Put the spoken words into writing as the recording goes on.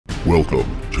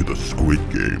Welcome to the Squid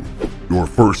Game. Your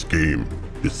first game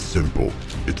is simple.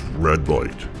 It's red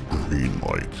light, green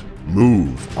light.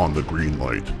 Move on the green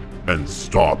light and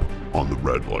stop on the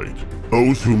red light.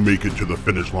 Those who make it to the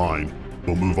finish line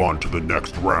will move on to the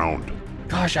next round.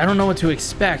 Gosh, I don't know what to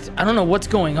expect. I don't know what's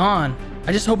going on.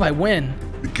 I just hope I win.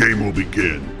 The game will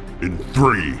begin in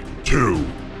 3, 2,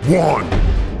 1.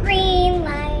 Green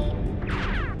light.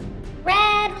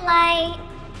 Red light.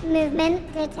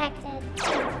 Movement detected.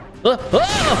 Oh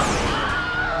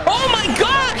my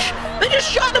gosh! They just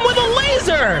shot him with a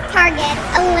laser! Target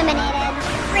eliminated.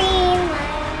 Green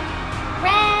light.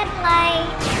 Red light.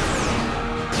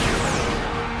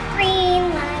 Green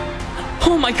light.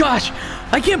 Oh my gosh!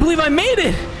 I can't believe I made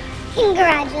it!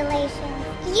 Congratulations.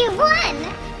 You won.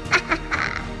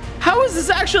 How is this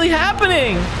actually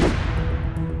happening?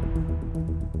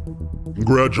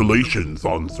 Congratulations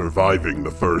on surviving the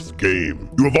first game.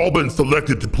 You have all been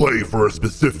selected to play for a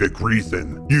specific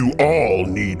reason. You all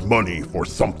need money for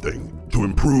something. To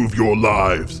improve your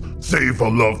lives, save a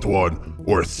loved one,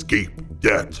 or escape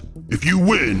debt. If you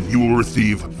win, you will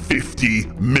receive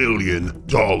 $50 million.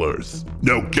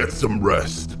 Now get some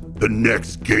rest. The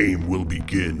next game will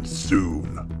begin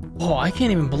soon. Oh, I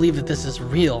can't even believe that this is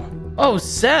real. Oh,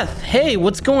 Seth, hey,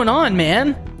 what's going on,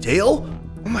 man? Dale?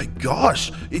 Oh my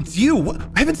gosh, it's you.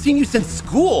 I haven't seen you since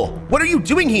school. What are you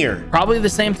doing here? Probably the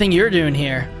same thing you're doing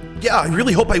here. Yeah, I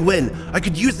really hope I win. I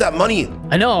could use that money.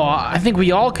 I know, I think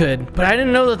we all could, but I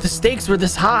didn't know that the stakes were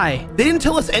this high. They didn't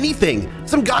tell us anything.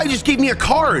 Some guy just gave me a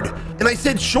card, and I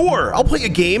said, sure, I'll play a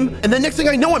game, and then next thing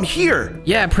I know, I'm here.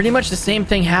 Yeah, pretty much the same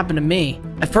thing happened to me.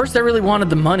 At first, I really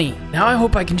wanted the money. Now I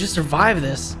hope I can just survive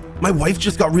this. My wife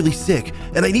just got really sick,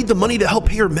 and I need the money to help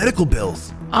pay her medical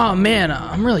bills. Oh man,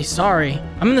 I'm really sorry.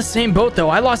 I'm in the same boat though.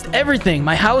 I lost everything.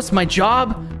 My house, my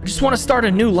job. I just want to start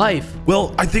a new life.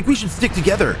 Well, I think we should stick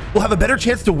together. We'll have a better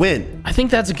chance to win. I think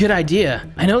that's a good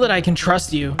idea. I know that I can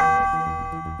trust you.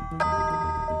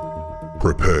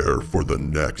 Prepare for the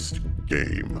next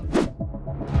game.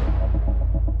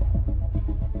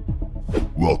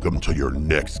 Welcome to your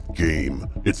next game.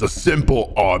 It's a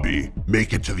simple obby.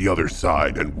 Make it to the other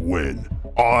side and win.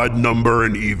 Odd number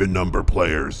and even number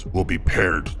players will be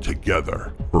paired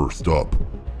together. First up,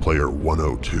 player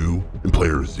 102 and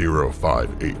player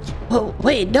 058. Oh,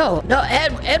 wait, no,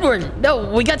 Edward, no,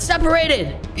 we got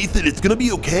separated. Ethan, it's gonna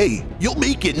be okay. You'll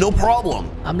make it, no problem.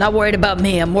 I'm not worried about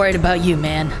me, I'm worried about you,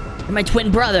 man. You're my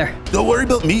twin brother. Don't worry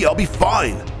about me, I'll be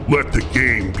fine. Let the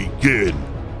game begin.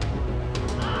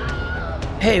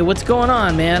 Hey, what's going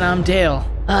on, man? I'm Dale.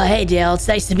 Hey, Dale, it's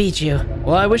nice to meet you.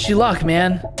 Well, I wish you luck,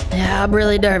 man. Yeah, I'm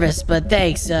really nervous, but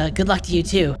thanks. Good luck to you,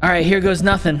 too. All right, here goes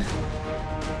nothing.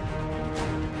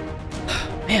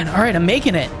 Man, all right, I'm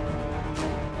making it.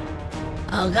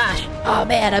 Oh, gosh. Oh,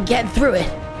 man, I'm getting through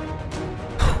it.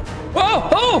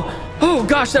 Oh,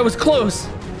 gosh, that was close.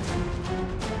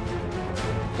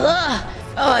 Oh,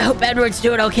 I hope Edward's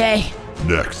doing okay.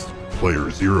 Next, player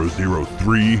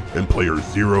 003 and player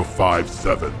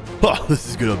 057. Oh, this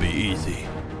is gonna be easy.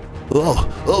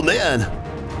 Oh man.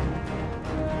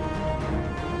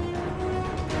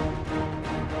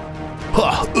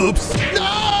 Oops.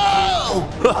 No!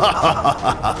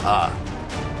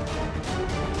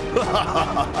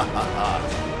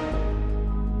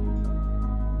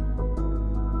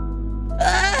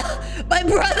 My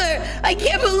brother! I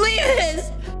can't believe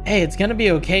this! Hey, it's gonna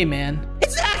be okay, man.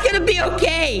 It's not gonna be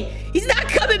okay! He's not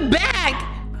coming back!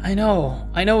 I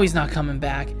know he's not coming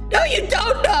back. No, you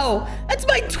don't know! That's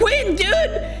my twin,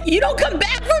 dude! You don't come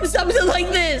back from something like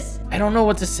this! I don't know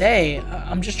what to say.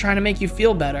 I'm just trying to make you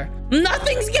feel better.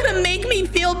 Nothing's gonna make me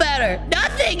feel better!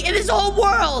 Nothing in this whole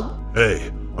world! Hey,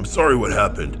 I'm sorry what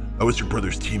happened. I was your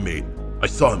brother's teammate. I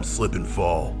saw him slip and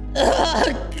fall.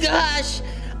 Oh, gosh!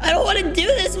 I don't want to do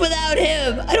this without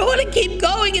him! I don't want to keep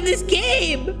going in this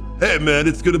game! Hey man,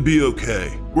 it's gonna be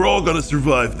okay. We're all gonna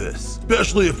survive this,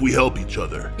 especially if we help each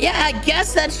other. Yeah, I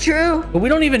guess that's true. But we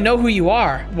don't even know who you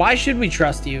are. Why should we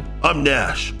trust you? I'm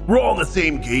Nash. We're all in the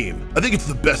same game. I think it's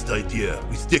the best idea.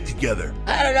 We stick together.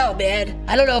 I don't know, man.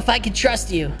 I don't know if I can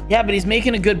trust you. Yeah, but he's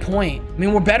making a good point. I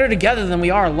mean, we're better together than we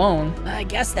are alone. I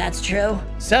guess that's true.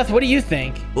 Seth, what do you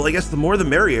think? Well, I guess the more the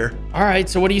merrier. All right,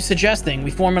 so what are you suggesting? We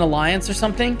form an alliance or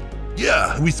something?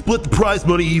 Yeah, we split the prize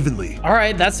money evenly. All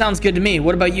right, that sounds good to me.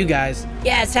 What about you guys?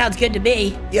 Yeah, it sounds good to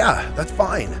me. Yeah, that's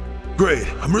fine. Great.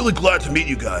 I'm really glad to meet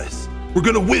you guys. We're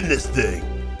gonna win this thing.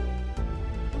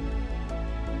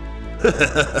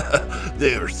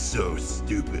 They are so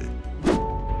stupid.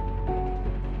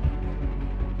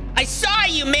 I saw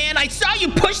you! you, man. I saw you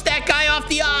push that guy off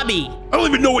the obby. I don't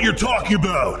even know what you're talking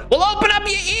about. Well, open up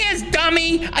your ears,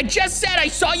 dummy. I just said I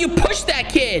saw you push that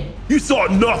kid. You saw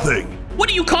nothing. What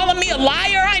are you calling me a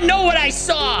liar? I know what I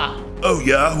saw. Oh,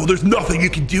 yeah? Well, there's nothing you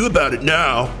can do about it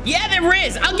now. Yeah, there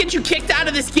is. I'll get you kicked out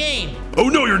of this game. Oh,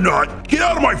 no, you're not. Get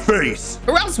out of my face.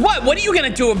 Or else what? What are you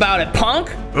gonna do about it,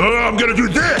 punk? I'm gonna do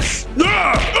this.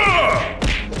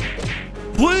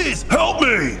 Please, help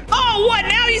me. Oh, what?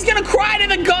 Now he's gonna cry to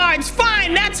the guards.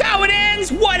 Fine, that's how it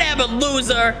ends. Whatever,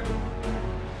 loser.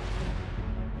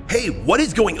 Hey, what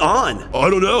is going on? I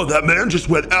don't know. That man just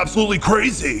went absolutely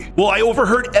crazy. Well, I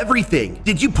overheard everything.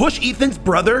 Did you push Ethan's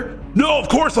brother? No, of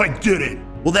course I didn't.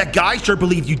 Well, that guy sure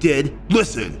believed you did.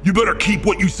 Listen, you better keep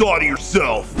what you saw to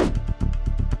yourself.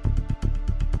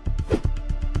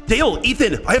 Dale,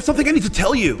 Ethan, I have something I need to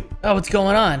tell you. Oh, what's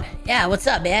going on? Yeah, what's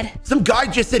up, man? Some guy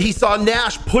just said he saw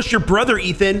Nash push your brother,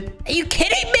 Ethan. Are you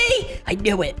kidding me? I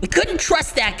knew it. We couldn't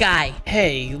trust that guy.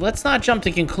 Hey, let's not jump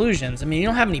to conclusions. I mean, you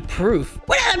don't have any proof.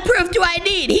 What other proof do I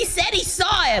need? He said he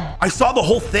saw him. I saw the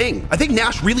whole thing. I think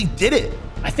Nash really did it.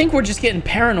 I think we're just getting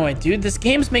paranoid, dude. This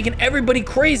game's making everybody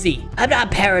crazy. I'm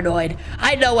not paranoid.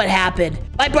 I know what happened.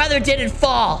 My brother didn't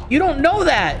fall. You don't know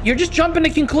that. You're just jumping to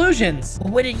conclusions.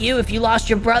 Well, wouldn't you if you lost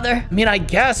your brother? I mean, I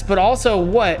guess, but also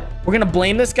what? We're gonna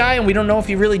blame this guy and we don't know if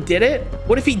he really did it?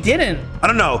 What if he didn't? I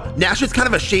don't know. Nash is kind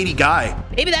of a shady guy.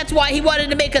 Maybe that's why he wanted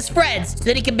to make us friends, so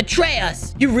that he could betray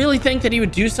us. You really think that he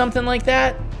would do something like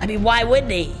that? I mean, why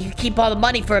wouldn't he? He could keep all the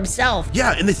money for himself.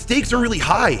 Yeah, and the stakes are really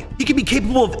high. He could be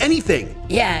capable of anything.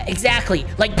 Yeah, exactly.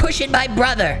 Like pushing my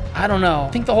brother. I don't know.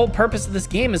 I think the whole purpose of this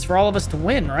game is for all of us to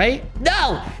win, right?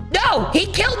 No, he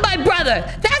killed my brother.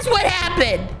 That's what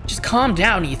happened. Just calm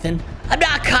down, Ethan. I'm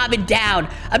not calming down.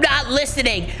 I'm not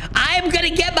listening. I'm gonna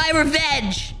get my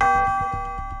revenge.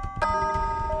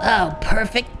 Oh,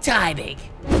 perfect timing.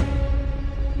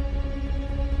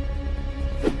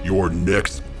 Your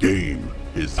next game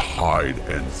is hide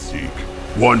and seek.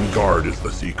 One guard is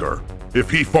the seeker. If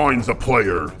he finds a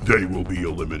player, they will be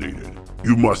eliminated.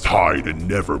 You must hide and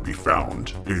never be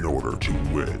found in order to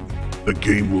win. The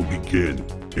game will begin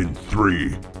in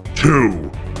 3, 2,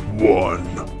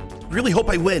 1. Really hope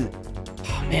I win.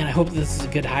 Oh, man, I hope this is a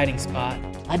good hiding spot.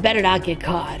 I better not get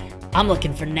caught. I'm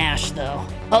looking for Nash, though.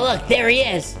 Oh, look, there he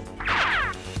is.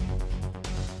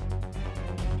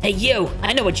 Hey, you,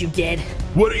 I know what you did.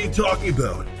 What are you talking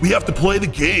about? We have to play the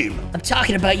game. I'm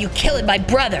talking about you killing my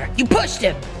brother. You pushed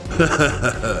him.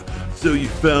 So you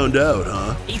found out,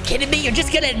 huh? Are you kidding me? You're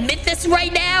just gonna admit this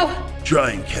right now?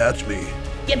 Try and catch me.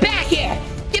 Get back here!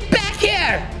 Get back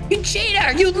here! You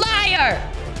cheater! You liar!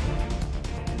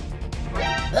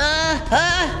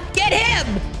 Get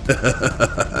him!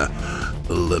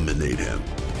 Eliminate him.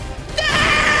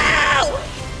 No!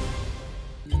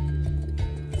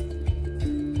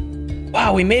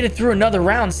 Wow, we made it through another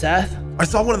round, Seth. I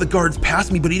saw one of the guards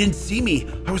pass me, but he didn't see me.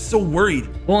 I was so worried.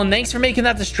 Well, and thanks for making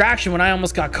that distraction when I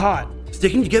almost got caught.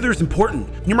 Sticking together is important.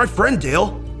 You're my friend,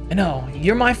 Dale. I know,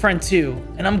 you're my friend too,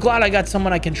 and I'm glad I got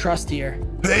someone I can trust here.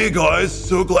 Hey guys,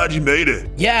 so glad you made it.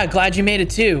 Yeah, glad you made it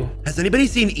too. Has anybody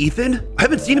seen Ethan? I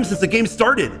haven't seen him since the game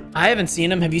started. I haven't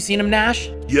seen him. Have you seen him, Nash?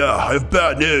 Yeah, I have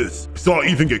bad news. I saw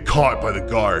Ethan get caught by the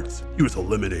guards. He was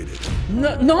eliminated.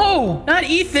 No, not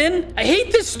Ethan. I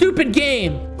hate this stupid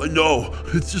game. I know,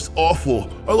 it's just awful.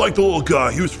 I like the little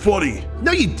guy, he was funny.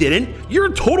 No, you didn't. You're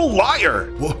a total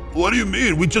liar. What do you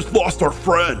mean? We just lost our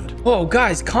friend. Whoa,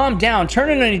 guys, calm down.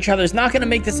 Turning on each other is not gonna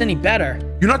make this any better.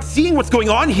 You're not seeing what's going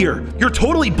on here. You're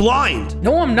totally blind.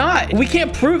 No, I'm not. We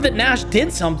can't prove that Nash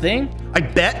did something. I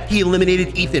bet he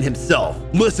eliminated Ethan himself.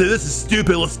 Listen, this is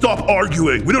stupid. Let's stop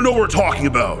arguing. We don't know what we're talking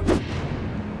about.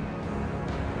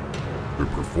 Your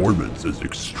performance is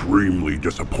extremely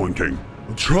disappointing.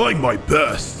 I'm trying my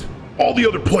best. All the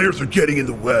other players are getting in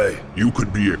the way. You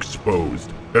could be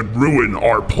exposed and ruin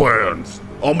our plans.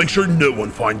 I'll make sure no one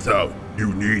finds out.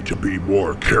 You need to be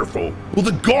more careful. Well,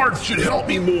 the guards should help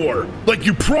me more. Like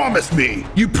you promised me.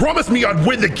 You promised me I'd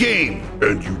win the game.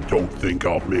 And you don't think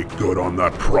I'll make good on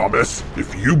that promise?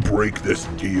 If you break this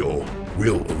deal,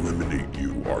 we'll eliminate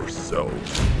you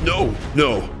ourselves. No,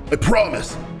 I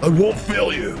promise. I won't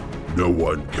fail you. No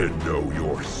one can know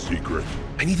your secret.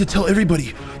 I need to tell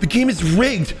everybody. The game is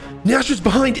rigged. Nash is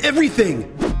behind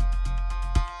everything.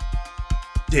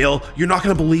 Dale, you're not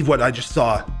gonna believe what I just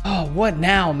saw. Oh, what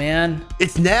now, man?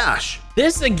 It's Nash.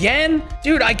 This again?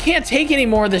 Dude, I can't take any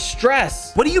more of this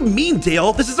stress. What do you mean,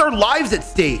 Dale? This is our lives at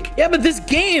stake. Yeah, but this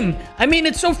game, I mean,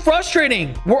 it's so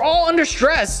frustrating. We're all under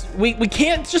stress. We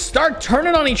can't just start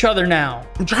turning on each other now.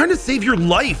 I'm trying to save your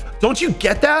life. Don't you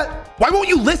get that? Why won't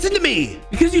you listen to me?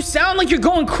 Because you sound like you're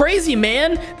going crazy,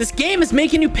 man. This game is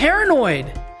making you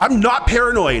paranoid. I'm not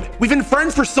paranoid. We've been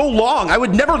friends for so long. I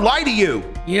would never lie to you.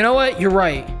 You know what? You're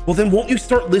right. Well, then won't you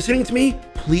start listening to me,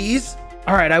 please?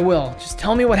 All right, I will. Just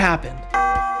tell me what happened.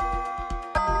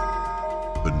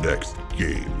 The next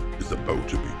game is about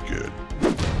to begin.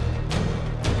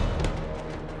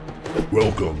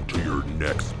 Welcome to your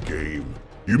next game.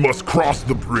 You must cross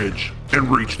the bridge and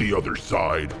reach the other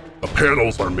side. The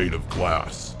panels are made of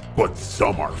glass, but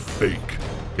some are fake.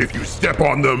 If you step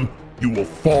on them, you will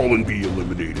fall and be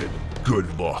eliminated.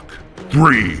 Good luck.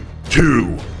 3, 2,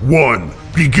 1,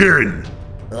 begin!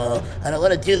 Oh, I don't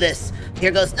want to do this.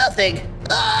 Here goes nothing.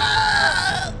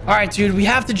 Ah! All right, dude, we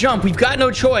have to jump. We've got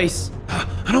no choice.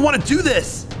 I don't want to do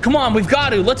this. Come on, we've got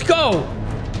to. Let's go.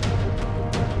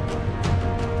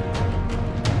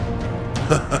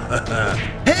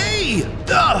 Hey!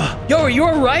 Yo, are you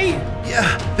all right?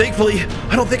 Yeah, thankfully,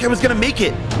 I don't think I was gonna make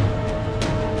it.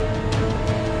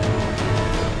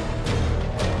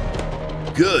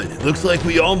 Good. Looks like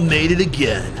we all made it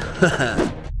again.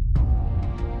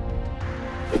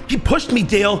 He pushed me,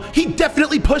 Dale. He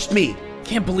definitely pushed me.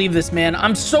 Can't believe this, man.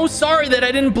 I'm so sorry that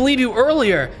I didn't believe you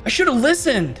earlier. I should have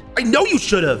listened. I know you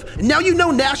should have. And now you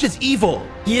know Nash is evil.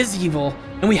 He is evil,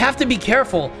 and we have to be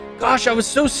careful. Gosh, I was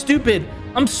so stupid.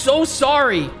 I'm so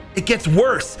sorry. It gets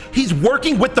worse. He's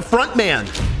working with the front man.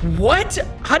 What?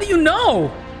 How do you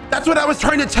know? That's what I was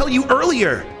trying to tell you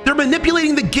earlier. They're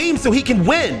manipulating the game so he can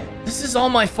win. This is all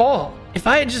my fault. If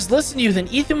I had just listened to you, then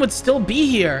Ethan would still be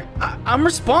here. I'm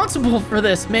responsible for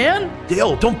this, man.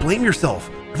 Dale, don't blame yourself.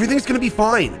 Everything's gonna be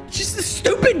fine. It's just a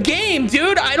stupid game,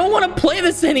 dude. I don't want to play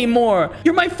this anymore.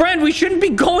 You're my friend. We shouldn't be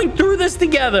going through this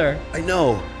together. I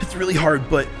know. It's really hard,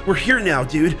 but we're here now,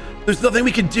 dude. There's nothing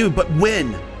we can do but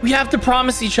win. We have to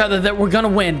promise each other that we're gonna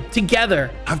win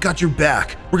together. I've got your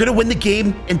back. We're gonna win the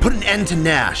game and put an end to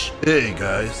Nash. Hey,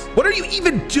 guys. What are you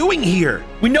even doing here?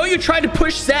 We know you tried to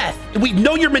push Seth. And we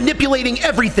know you're manipulating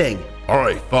everything. All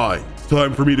right, fine. It's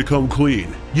time for me to come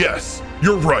clean. Yes,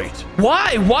 you're right.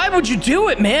 Why? Why would you do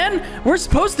it, man? We're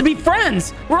supposed to be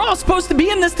friends. We're all supposed to be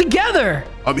in this together.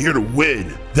 I'm here to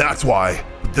win. That's why.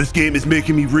 But this game is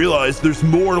making me realize there's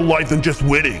more to life than just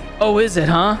winning. Oh, is it,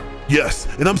 huh? Yes,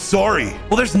 and I'm sorry.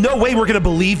 Well, there's no way we're gonna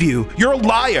believe you. You're a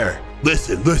liar.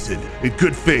 Listen, in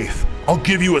good faith, I'll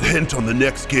give you a hint on the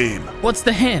next game. What's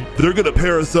the hint? They're gonna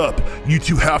pair us up. You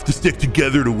two have to stick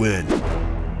together to win.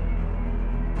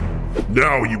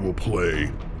 Now you will play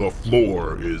The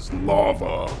Floor is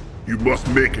Lava. You must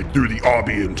make it through the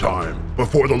obby in time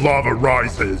before the lava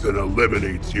rises and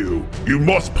eliminates you. You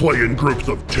must play in groups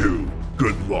of 2.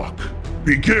 Good luck.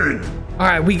 Begin! All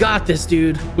right, we got this,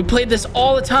 dude. We played this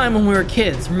all the time when we were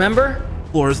kids, remember?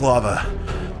 Floor is lava.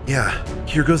 Yeah,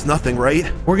 here goes nothing,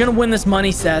 right? We're gonna win this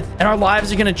money, Seth, and our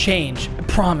lives are gonna change. I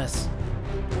promise.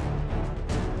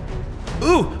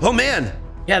 Ooh, oh man.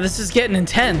 Yeah, this is getting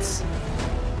intense.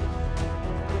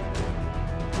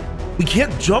 We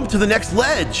can't jump to the next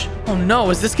ledge. Oh no,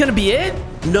 is this gonna be it?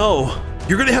 No,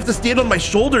 you're gonna have to stand on my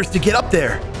shoulders to get up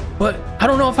there. But I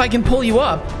don't know if I can pull you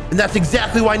up. And that's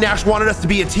exactly why Nash wanted us to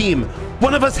be a team.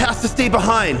 One of us has to stay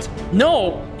behind.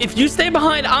 No, if you stay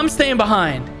behind, I'm staying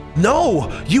behind.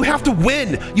 No, you have to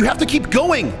win. You have to keep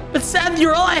going. But Seth,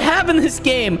 you're all I have in this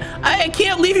game. I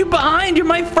can't leave you behind. You're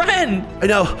my friend. I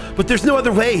know, but there's no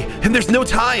other way, and there's no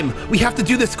time. We have to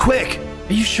do this quick.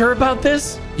 Are you sure about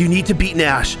this? You need to beat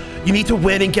Nash. You need to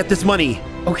win and get this money.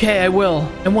 Okay, I will.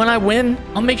 And when I win,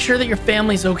 I'll make sure that your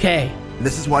family's okay. And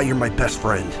this is why you're my best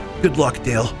friend. Good luck,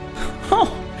 Dale.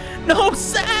 Oh, no,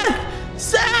 Seth!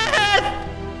 Seth!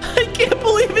 I can't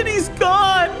believe it, he's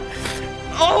gone.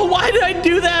 Oh, why did I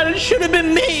do that? It should have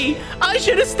been me. I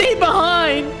should have stayed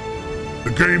behind. The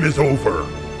game is over.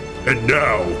 And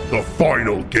now, the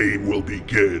final game will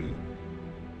begin.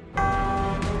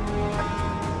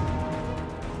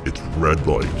 It's red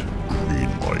light,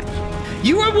 green light.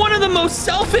 You are one of the most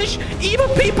selfish, evil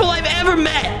people I've ever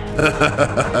met.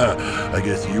 I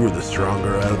guess you were the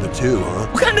stronger out of the two, huh?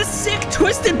 What kind of sick,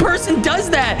 twisted person does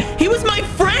that? He was my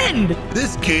friend.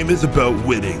 This game is about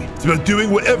winning. It's about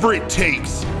doing whatever it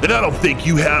takes. And I don't think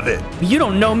you have it. You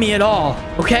don't know me at all,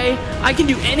 okay? I can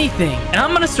do anything, and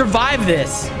I'm gonna survive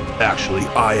this. Actually,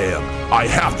 I am. I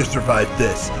have to survive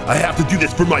this. I have to do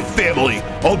this for my family.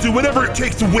 I'll do whatever it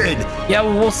takes to win. Yeah,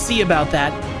 well, we'll see about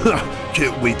that.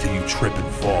 Can't wait till you trip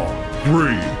and fall.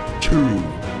 3, 2,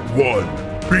 1,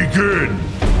 begin!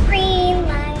 Green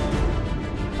light,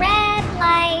 red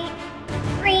light,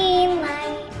 green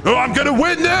light, Oh, I'm gonna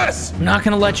win this! I'm not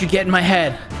gonna let you get in my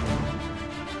head.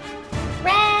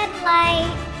 red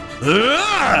light,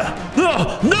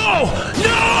 Oh,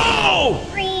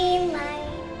 no! green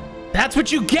light. That's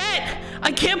what you get!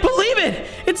 I can't believe it!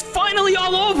 It's finally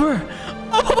all over!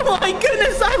 Oh my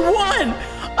goodness, I won!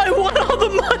 I won all the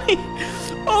money!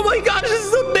 Oh my gosh, this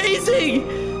is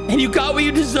amazing! And you got what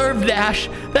you deserved, Dash.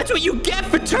 That's what you get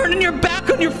for turning your back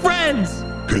on your friends!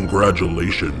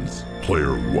 Congratulations,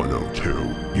 player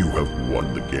 102. You have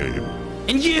won the game.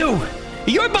 And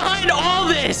you're behind all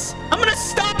this! I'm gonna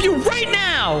stop you right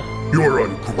now! You're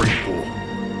ungrateful